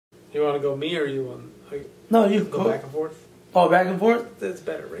You want to go me or you want? No, you go back and forth. Oh, back and forth? That's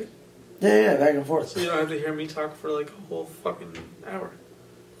better, right? Yeah, back and forth. So you don't have to hear me talk for like a whole fucking hour.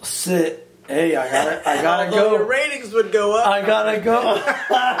 Sit. Hey, I gotta Although go. Your ratings would go up. I gotta go.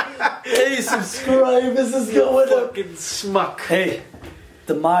 Hey, subscribe. This is going up. Fucking smuck. Hey,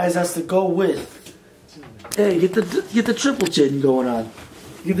 Demise has to go with. Hey, get the triple chin going on.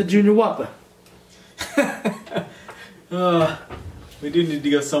 Get the junior whopper. We do need to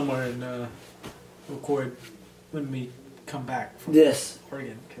go somewhere and record when we come back from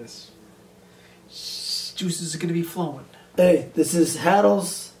Oregon, because juices are gonna be flowing. Hey, this is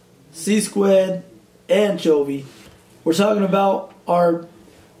Haddles, C-Squared, Anchovy. We're talking about our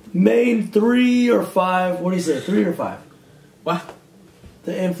main 3 or 5. What do you say? 3 or 5? What?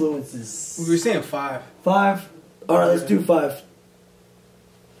 The influences. We were saying 5. 5? Alright, let's do 5.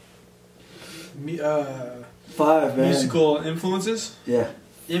 5, man. Musical influences? Yeah.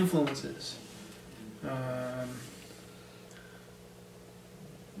 Influences.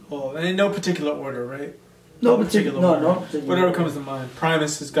 Well, in no particular order, right? No particular order. Whatever comes to mind.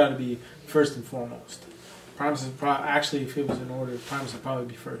 Primus has got to be first and foremost. Primus is actually, if it was in order, Primus would probably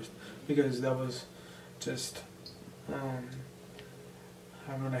be first, because that was just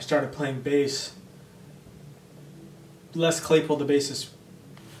when I started playing bass. Les Claypool, the bassist,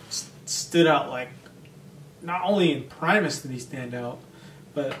 stood out like, not only in Primus did he stand out,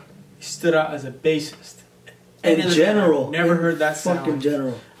 but he stood out as a bassist. In general. I've never heard that sound. Fucking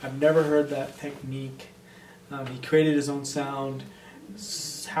general. I've never heard that technique. He created his own sound.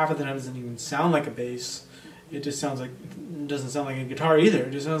 Half of the time it doesn't even sound like a bass. It just sounds like, it doesn't sound like a guitar either.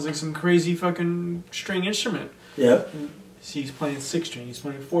 It just sounds like some crazy fucking string instrument. Yep. He's playing 6-string, he's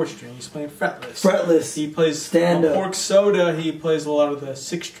playing 4-string, he's playing fretless. Fretless. He plays stand up. Pork Soda, he plays a lot of the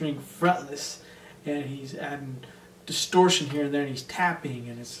 6-string fretless. And he's adding distortion here and there, and he's tapping,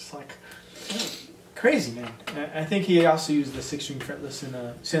 and it's just like crazy, man. I think he also used the 6-string fretless in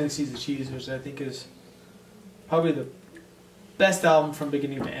Sailing Seas of Cheese, which I think is probably the best album from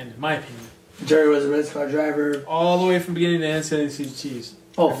beginning to end, in my opinion. Jerry was a race car driver. All the way from beginning to end, Sailing Seas of Cheese.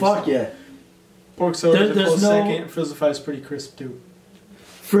 Oh, fuck yeah. Pork Soda is a close second. Frizzle Fry is pretty crisp, too.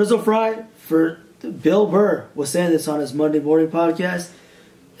 Frizzle Fry, for Bill Burr was saying this on his Monday morning podcast,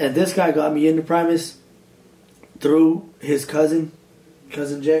 and this guy got me into Primus through his cousin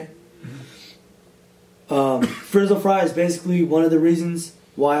Jay. Mm-hmm. Frizzle Fry is basically one of the reasons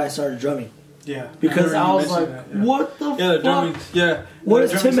why I started drumming. Yeah. Because I was like, what the fuck? Drumming, yeah. What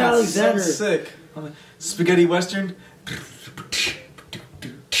is Tim Alexander? Sick. On the Spaghetti Western.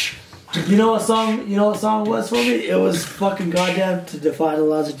 You know what song it was for me? It was fucking goddamn To Defy the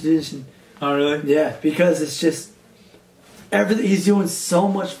Laws of Tradition. Oh, really? Yeah, because it's just everything. He's doing so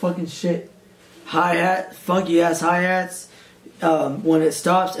much fucking shit. Hi-hat, funky ass hi-hats. When it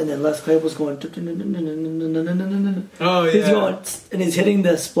stops, and then Les Claypool's going. Oh, yeah. He's going, and he's hitting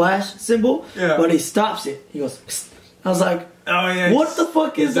the splash symbol, yeah. But he stops it. He goes, psst. I was like, oh, yeah. What the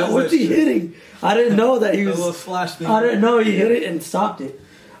fuck is that? What's he hitting? I didn't know that he was. A little flash thing. I didn't know he hit it and stopped it.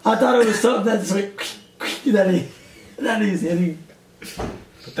 I thought it was something that's like that he's hitting.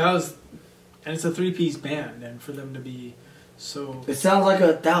 But that was, and it's a 3-piece band, and for them to be so. It sounds like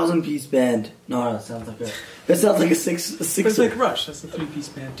a 1,000-piece band. No, it sounds like a. It sounds like a six. But it's like Rush. That's a 3-piece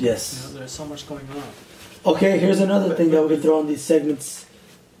band. Too. Yes. You know, there's so much going on. Okay, here's another thing that we can throw in these segments.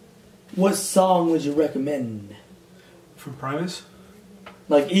 What song would you recommend? From Primus?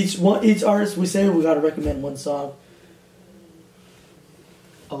 Like each artist, we say we got to recommend one song.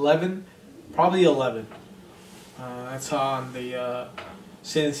 11, probably 11. That's on the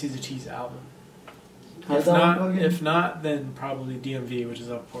Sailing Seas of Cheese album. If not, then probably DMV, which is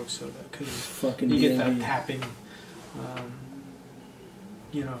off Pork Soda, because you get that tapping,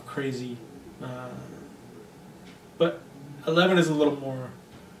 crazy. But 11 is a little more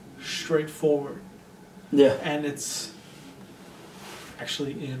straightforward. Yeah, and it's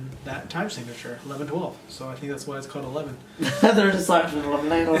actually in that time signature, 11/12. So I think that's why it's called 11. They're just like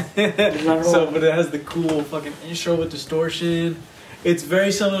so, but it has the cool fucking intro with distortion. It's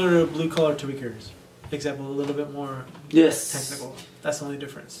very similar to Blue Collar Tweakers, except a little bit more technical. That's the only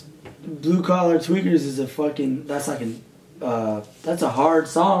difference. Blue Collar Tweakers is a fucking. That's like that's a hard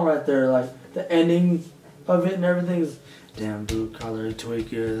song right there. Like the ending of it and everything is. Damn blue collar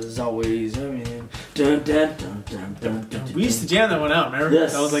tweakers always. I mean, dun, dun, dun, dun, dun, dun, we used to jam that one out. Remember?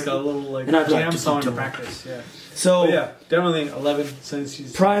 Yes. That was like a little jam song to practice. Yeah. So yeah, definitely 11. Since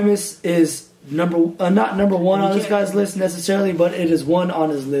she's Primus is not number one on this guy's list necessarily, but it is one on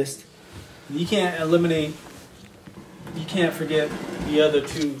his list. You can't forget the other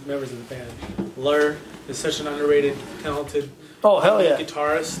two members of the band. Lur is such an underrated, talented Oh, hell yeah.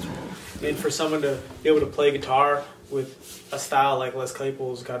 Guitarist, and for someone to be able to play guitar with a style like Les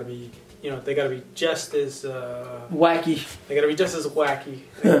Claypool's got to be, they got to be just as wacky. They got to be just as wacky.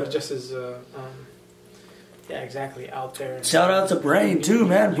 They got to be just as exactly, out there. Shout out to Brain too,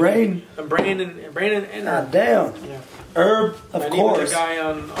 man. Brain. Brain and God damn. Yeah. Herb, of course. Even the guy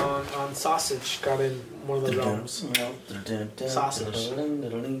on Sausage got in one of the drums. Sausage.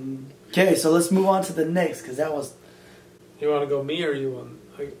 Okay, so let's move on to the next, because that was... You want to go me or you want...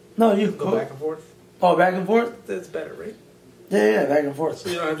 No, you go back and forth? Oh, back and forth? That's better, right? Yeah, back and forth. So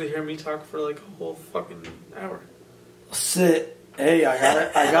you don't have to hear me talk for like a whole fucking hour. Sit. Hey, I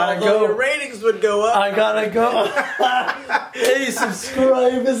gotta Although go. Your ratings would go up. I gotta go. Hey,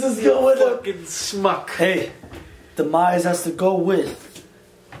 subscribe. This is going up. Fucking smuck. Hey, Demise has to go with.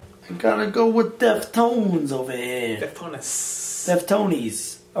 I gotta go with Deftones over here.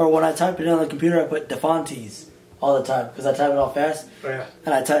 Deftones. Or when I type it in on the computer, I put Defontes all the time because I type it all fast. Oh, yeah.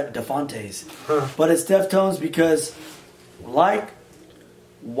 And I type Defontes. Huh. But it's Deftones because, like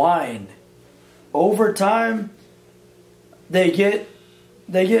wine, over time they get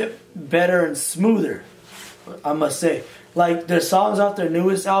better and smoother. I must say, like their songs off their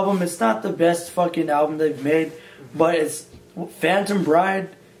newest album, it's not the best fucking album they've made, but it's Phantom Bride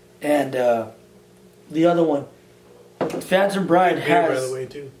and the other one. Phantom Bride good beer, has by the way,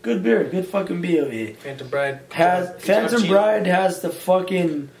 too. Good beer, good fucking beer here. Phantom Bride Phantom Bride has the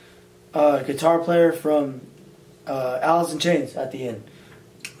fucking guitar player from Alice in Chains at the end.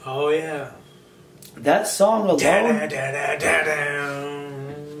 Oh yeah. That song alone, and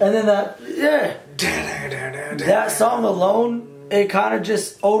then that that song alone, it kind of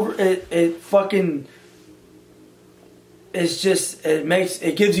just it fucking. It's just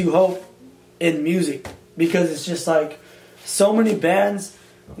it gives you hope in music because it's just like so many bands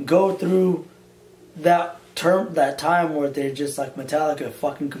go through that time where they're just like Metallica,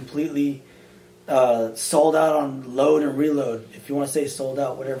 fucking completely sold out on load and reload. If you want to say sold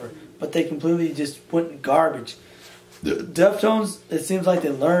out, whatever. But they completely just went garbage. The Deftones, it seems like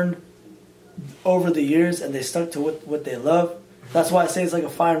they learned over the years and they stuck to what they love. That's why I say it's like a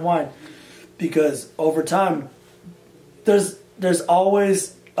fine wine. Because over time, there's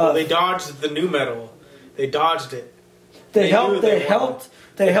always... they dodged the new metal. They dodged it. They helped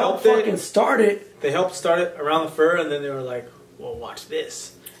fucking start it. They helped start it around the fur and then they were like, well, watch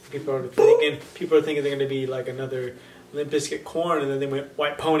this. People are thinking they're going to be like another... Limp Bizkit, Korn, and then they went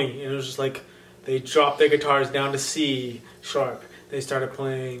White Pony, and it was just like they dropped their guitars down to C sharp. They started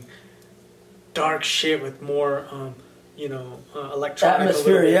playing dark shit with more, electronic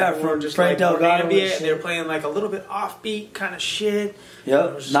atmosphere, from just Frank like Delgado. Ambient. They were playing like a little bit offbeat kind of shit.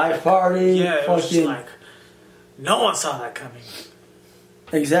 Yep, Night Party. Yeah, it was just like no one saw that coming.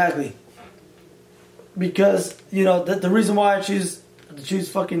 Exactly. Because the reason why I choose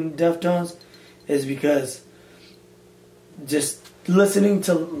fucking Deftones is because. Just listening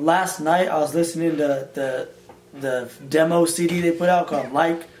to last night, I was listening to the demo CD they put out called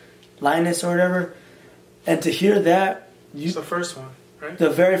Linus or whatever, and to hear that, it's the first one, right? The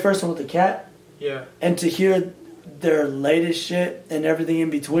very first one with the cat, yeah, and to hear their latest shit and everything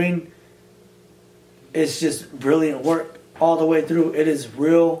in between, it's just brilliant work all the way through. It is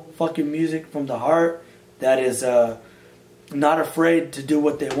real fucking music from the heart that is not afraid to do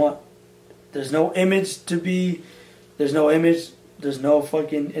what they want. There's no image. There's no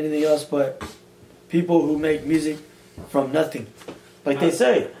fucking anything else but people who make music from nothing. Like they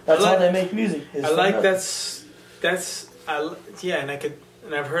say, that's how they make music. I like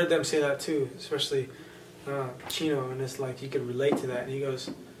and I've heard them say that too, especially Chino, and it's like you could relate to that. And he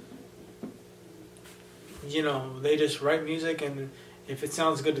goes, they just write music, and if it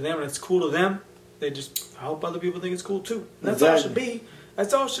sounds good to them and it's cool to them, they just hope other people think it's cool too. And that's all it should be.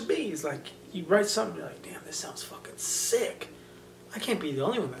 That's all it should be. It's like you write something, you're like, damn, this sounds fucking sick. I can't be the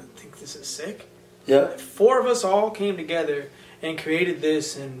only one that thinks this is sick. Yeah. If 4 of us all came together and created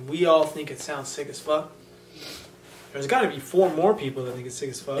this, and we all think it sounds sick as fuck, there's got to be 4 more people that think it's sick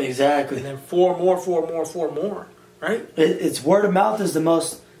as fuck. Exactly. And then 4 more, right? It's word of mouth is the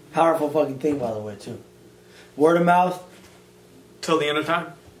most powerful fucking thing, by the way, too. Word of mouth. Till the end of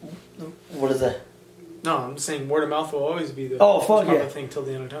time. What is that? No, I'm just saying word of mouth will always be the most powerful thing till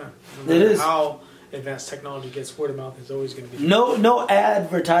the end of time. No matter it is. How advanced technology gets, word of mouth is always going to be. No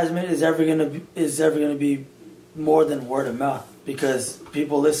advertisement is ever going to be more than word of mouth, because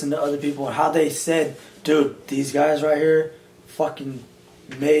people listen to other people and how they said, dude, these guys right here fucking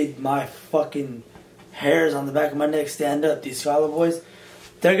made my fucking hairs on the back of my neck stand up. These Scholar boys,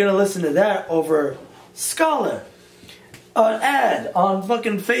 they're going to listen to that over Scholar. an ad on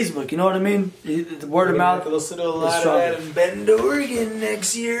fucking Facebook. You know what I mean? The word of mouth. Listen to a lot of that in Bend, Oregon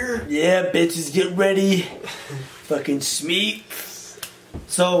next year. Yeah, bitches, get ready. Fucking Smeek.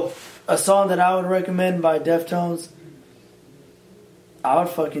 So, a song that I would recommend by Deftones, I would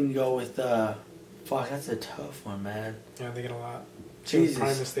fucking go with, fuck, that's a tough one, man. Yeah, they get a lot. Jesus.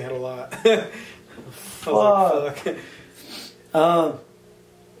 Primus, they had a lot. Fuck.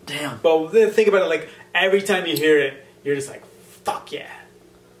 Damn. But then think about it, like, every time you hear it, you're just like, fuck yeah.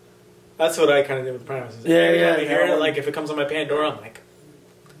 That's what I kind of did with Primus. Every time you hear it, like, if it comes on my Pandora, I'm like,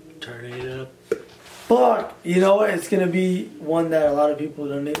 turn it up. Fuck. You know what? It's gonna be one that a lot of people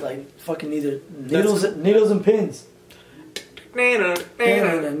don't need, like, fucking either needles and pins. And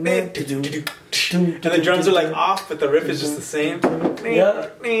the drums are like off, but the riff is just the same. Yeah.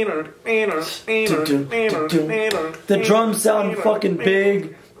 The drums sound fucking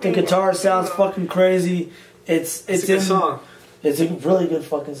big. The guitar sounds fucking crazy. It's a good song. It's a really good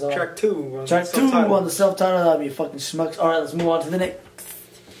fucking song. Track 2. Track 2 on the self-titled. That'd be fucking schmucks. All right, let's move on to the next.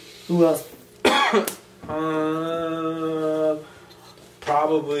 Who else?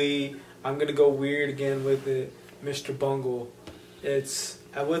 Probably I'm gonna go weird again with it. Mr. Bungle.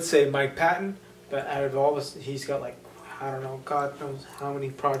 I would say Mike Patton, but out of all this, he's got like, I don't know, God knows how many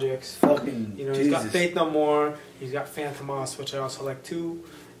projects. Fucking he's Jesus. got Faith No More, he's got Phantomos, which I also like too,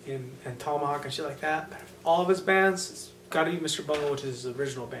 and Tomahawk and shit like that. But all of his bands, it's got to be Mr. Bungle, which is his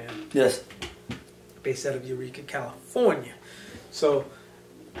original band. Yes. Based out of Eureka, California. So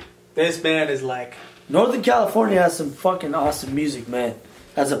this band is like, Northern California has some fucking awesome music, man.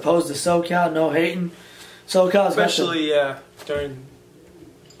 As opposed to SoCal, no hating. SoCal's especially during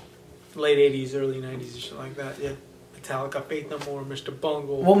late 80s, early 90s and shit like that. Yeah, Metallica, Faith No More, Mr.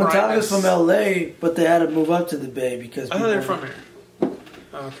 Bungle. Well, Metallica's from LA, but they had to move up to the Bay because I thought they were from here.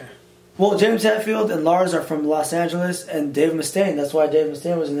 Oh, okay. Well, James Hetfield and Lars are from Los Angeles, and Dave Mustaine. That's why Dave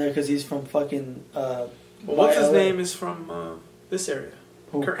Mustaine was in there, because he's from fucking. What's his name is from this area?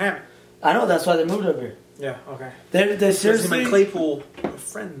 Who? Kurt Hammett. I know, that's why they moved over here. Yeah. Okay. They seriously. Him and Claypool were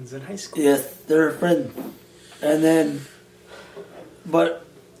friends in high school. Yes, they're a friend, and then, but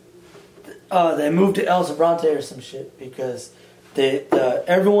they moved to El Sobrante or some shit because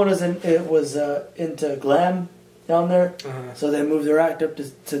everyone was into glam down there, so they moved their act up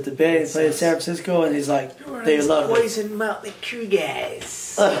to the Bay and played in San Francisco, and he's like, they love it. Poison Motley Crue guys,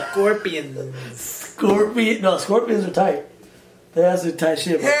 Scorpions. Scorpions are tight. They have some tight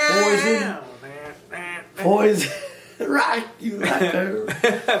shit. But Poison, right? You like her.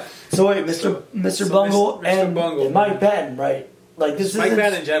 So wait, Mr. Bungle and Mike Patton, right? Like this is Mike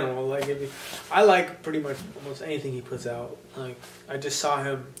Patton in general. Like I like pretty much almost anything he puts out. Like I just saw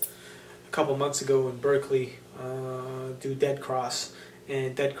him a couple months ago in Berkeley do Dead Cross,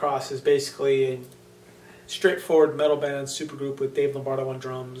 and Dead Cross is basically a straightforward metal band supergroup with Dave Lombardo on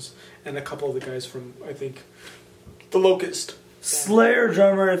drums and a couple of the guys from, I think, The Locust. Slayer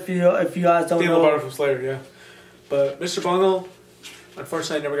drummer, if you guys don't know. Dave Lombardo from Slayer, yeah. But Mr. Bungle,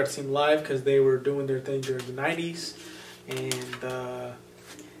 unfortunately, I never got to see him live because they were doing their thing during the 90s. And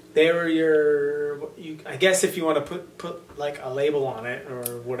they were I guess if you want to put like a label on it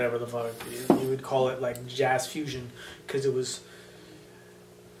or whatever the fuck, you would call it like jazz fusion, because it was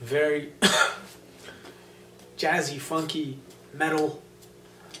very jazzy, funky, metal,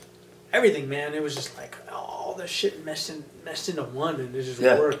 everything, man. It was just like all the shit meshed into one, and it just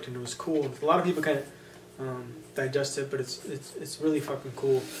worked, and it was cool. A lot of people kind of digest it, but it's really fucking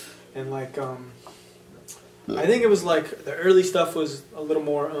cool. And like I think it was like the early stuff was a little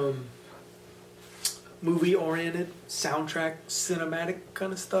more movie oriented, soundtrack, cinematic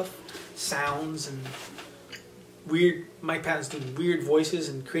kind of stuff, sounds and weird. Mike Patton's doing weird voices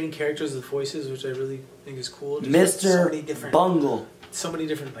and creating characters with voices, which I really think is cool. Just Mr. Bungle. So many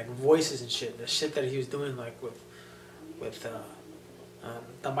different like voices and shit. The shit that he was doing like with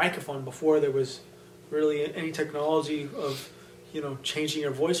the microphone before there was really any technology of changing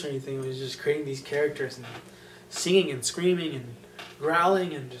your voice or anything. It was just creating these characters and singing and screaming and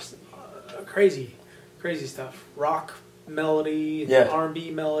growling and just crazy stuff. Rock melody, and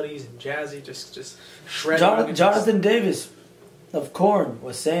R&B melodies and jazzy, just shredding. Jonathan Davis of Korn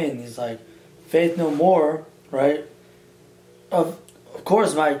was saying, he's like, Faith No More, right? Of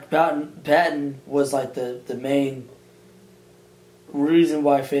course, Mike Patton was like the main reason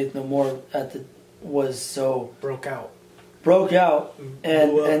why Faith No More was so broke out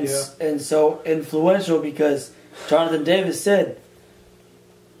and so influential, because Jonathan Davis said,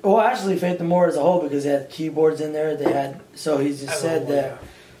 well, actually Faith No More as a whole, because they had keyboards in there, he just said that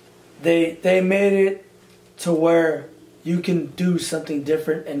they made it to where you can do something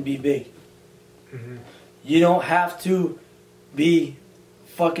different and be big. Mm-hmm. you don't have to be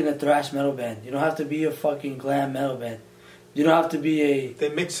fucking a thrash metal band. You don't have to be a fucking glam metal band. You don't have to be a... They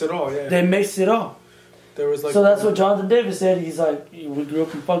mix it all, yeah. They mixed it all. There was like... So that's what Jonathan Davis said. He's like, we grew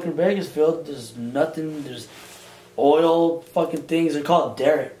up in fucking Bakersfield. There's nothing. There's oil fucking things. They're called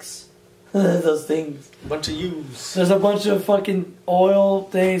derricks. Those things. A bunch of U's. There's a bunch of fucking oil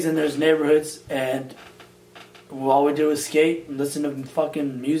things, and there's neighborhoods, and all we do is skate and listen to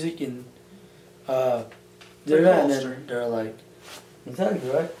fucking music, and they're like, exactly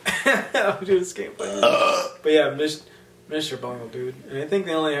right. All we do is skate. But yeah, Mr. Bungle, dude, and I think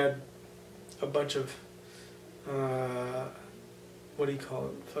they only had a bunch of what do you call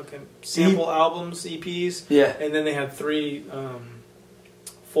it? Fucking sample albums, EPs. Yeah. And then they had 3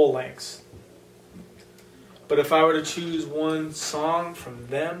 full lengths. But if I were to choose one song from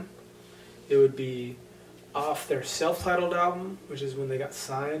them, it would be off their self-titled album, which is when they got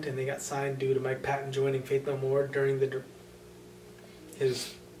signed, and they got signed due to Mike Patton joining Faith No More during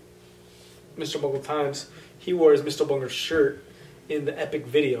his Mr. Bungle times. He wore his Mr. Bungle shirt in the Epic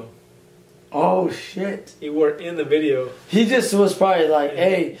video. Oh shit! He wore it in the video. He just was probably like,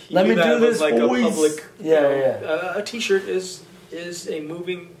 "Hey, let me do this." Like boys. a public, yeah. A T-shirt is a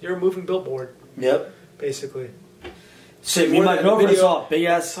moving. You're a moving billboard. Yep. Basically. Shit, me and my girlfriend saw a big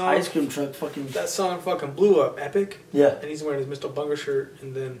ass ice cream truck. Fucking. That song fucking blew up. Epic. Yeah. And he's wearing his Mr. Bungle shirt,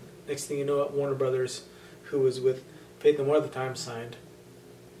 and then next thing you know, Warner Brothers, who was with Faith No More at the time, signed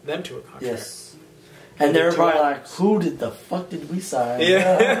them to a contract. Yes. And they were probably like, "Who did the fuck did we sign?"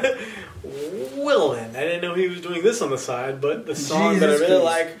 Yeah. Well then, I didn't know he was doing this on the side, but the song that I really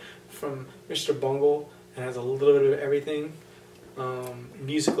like from Mr. Bungle, and has a little bit of everything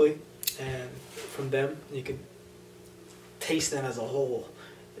musically, and from them, you can taste them as a whole,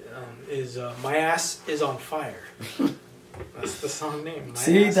 is My Ass Is On Fire. That's the song name.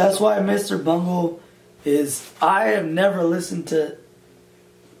 See, that's why Mr. Bungle is... I have never listened to...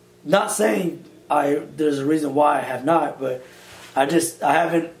 Not saying there's a reason why I have not, but I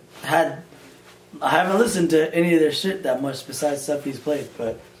haven't listened to any of their shit that much besides stuff he's played,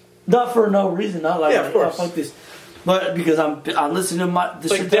 but not for no reason, not like, of course. Oh, fuck this, but because I'm listening to the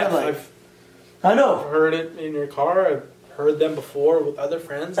like shit Death. that I like. I know. I've heard it in your car. I've heard them before with other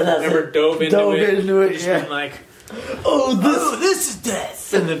friends. And I've never dove into it. Just yeah. been like, oh, this is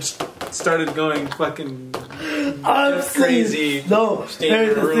Death, and then just started going fucking I'm crazy. No,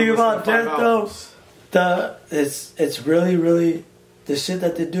 here's the thing about Death though. It's really, really the shit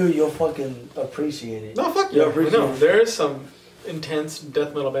that they do. You'll fucking appreciate it. No, fuck you'll yeah. appreciate it. There is some intense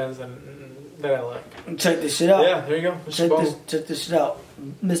death metal bands that I like. Check this shit out. Yeah, there you go. Check this shit out.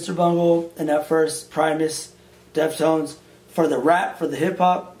 Mr. Bungle and at first Primus, Deftones. For the rap, for the hip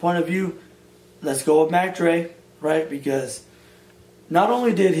hop point of view, let's go with Mac Dre, right? Because not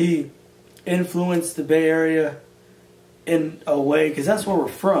only did he influence the Bay Area in a way, because that's where we're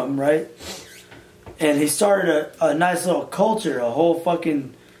from, right? And he started a nice little culture, a whole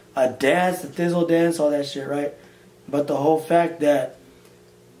fucking dance, the Thizzle dance, all that shit, right? But the whole fact that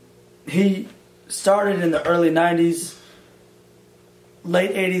he started in the early 90s,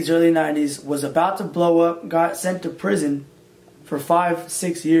 late 80s, early 90s, was about to blow up, got sent to prison for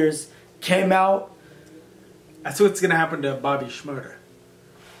 5-6 years, came out. That's what's gonna happen to Bobby Schmurder.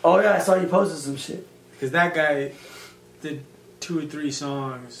 Oh yeah, I saw you posted some shit. Because that guy did 2 or 3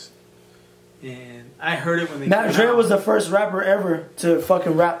 songs, and I heard it when they Mac Dre was the first rapper ever to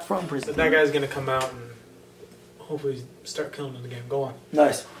fucking rap from prison. But that guy's gonna come out and hopefully start killing it again. Go on.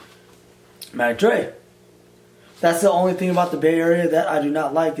 Nice. Mac Dre. That's the only thing about the Bay Area that I do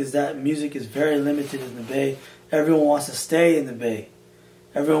not like, is that music is very limited in the Bay. Everyone wants to stay in the Bay.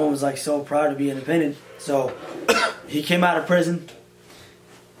 Everyone was like so proud to be independent. So he came out of prison,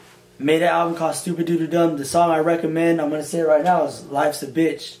 made an album called Stupid Doo Doo Dumb. The song I recommend, I'm going to say it right now, is Life's a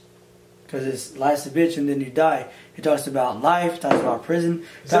Bitch. Because it's Life's a Bitch and then you die. He talks about life, talks about prison.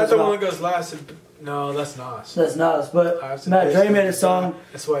 Is that the one that goes Life's a Bitch? No, that's Nas. That's Nas. But Mac Dre made a song.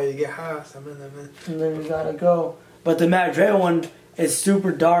 That's why you get high. And then you gotta go. But the Mac Dre one is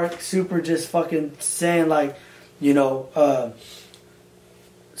super dark, super just fucking saying like, you know,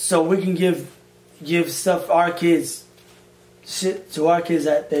 so we can give stuff our kids, shit to our kids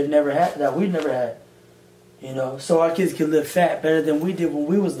that they've never had, that we've never had. You know, so our kids can live fat better than we did when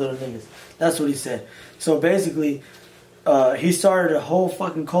we was little niggas. That's what he said. So basically, he started a whole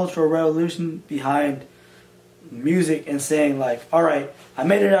fucking cultural revolution behind music and saying like, all right, I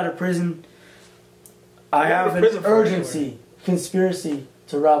made it out of prison. I have an urgency, conspiracy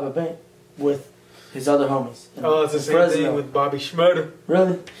to rob a bank with his other homies. Oh, it's the same thing with Bobby Schmurder.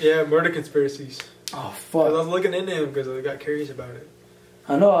 Really? Yeah, murder conspiracies. Oh, fuck. I was looking into him because I got curious about it.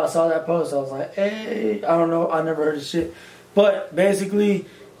 I know, I saw that post. I was like, hey, I don't know. I never heard of shit. But basically,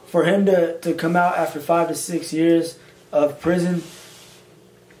 for him to come out after 5 to 6 years of prison,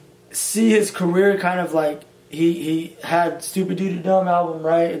 see his career kind of like, he had Stupid Duty Dumb album,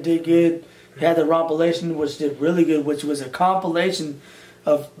 right? It did good. He had the Rompilation, which did really good, which was a compilation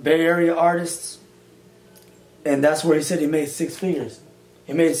of Bay Area artists. And that's where he said he made 6 figures.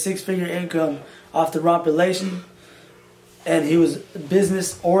 He made 6-figure income off the Rompilation. And he was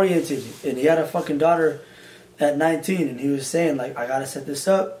business oriented. And he had a fucking daughter at 19. And he was saying, like, I gotta set this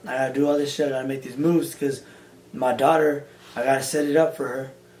up. I gotta do all this shit. I gotta make these moves. Because my daughter, I gotta set it up for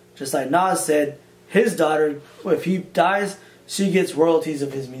her. Just like Nas said, his daughter, if he dies, she gets royalties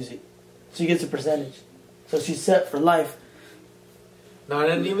of his music. She gets a percentage. So she's set for life. Not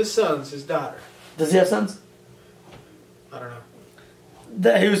any of his sons, his daughter. Does he have sons? I don't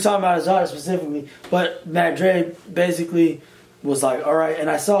know. He was talking about his daughter specifically. But Matt Dre basically was like, alright. And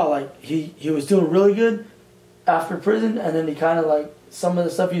I saw like he was doing really good after prison. And then he kind of like, some of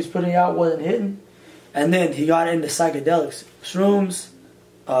the stuff he was putting out wasn't hitting. And then he got into psychedelics. Shrooms,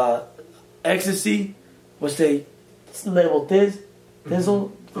 ecstasy, which they labeled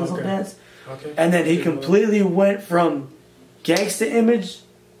Thizzle Okay. dance. Okay. And then he completely went from gangsta image,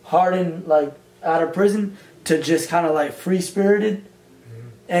 hardened like out of prison, to just kind of like free spirited,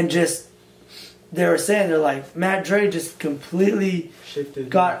 and just they were saying they're like Matt Dre just completely shifted,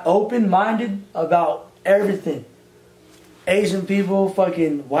 got open minded about everything. Asian people,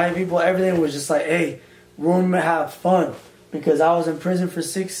 fucking white people, everything was just like, hey, we're gonna have fun because I was in prison for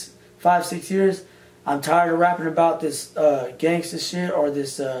 5, 6 years. I'm tired of rapping about this gangster shit or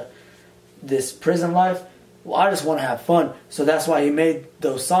this prison life. Well, I just want to have fun. So that's why he made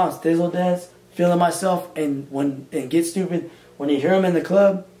those songs, Thizzle Dance, Feeling Myself, and Get Stupid. When you hear them in the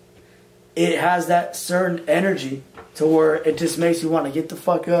club, it has that certain energy to where it just makes you want to get the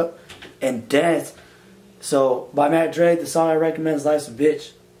fuck up and dance. So by Matt Dre, the song I recommend is Life's a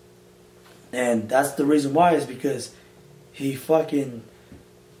Bitch. And that's the reason why, is because he fucking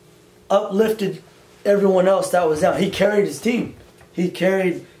uplifted everyone else that was down. He carried his team. He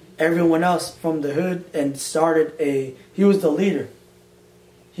carried everyone else from the hood and he was the leader.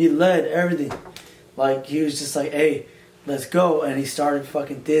 He led everything. Like, he was just like, hey, let's go. And he started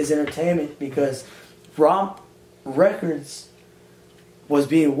fucking Thiz Entertainment because Romp Records was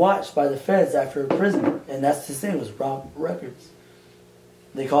being watched by the feds after prison. And that's his thing, was Romp Records.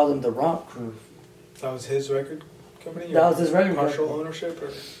 They called him the Romp Crew. That was his record company? That was his record company. Partial ownership? Or?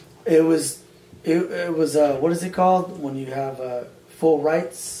 It was what is it called when you have full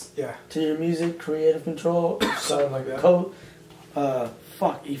rights to your music, creative control, something like that. Code.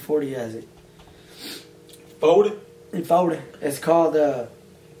 E40 has it. E40? E40. It's called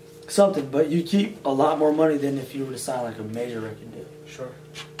something, but you keep a lot more money than if you were to sign like a major record deal. Sure.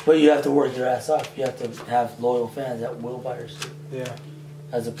 But you have to work your ass off. You have to have loyal fans that will buy your shit. Yeah.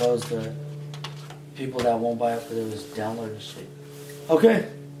 As opposed to people that won't buy it for they just download the shit. Okay.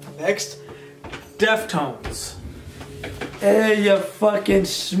 Next, Deftones. Hey, you fucking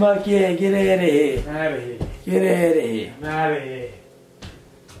schmuck, yeah, get out of here. Out of here. Get out of here. Out of here.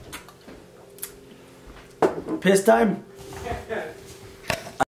 Piss time?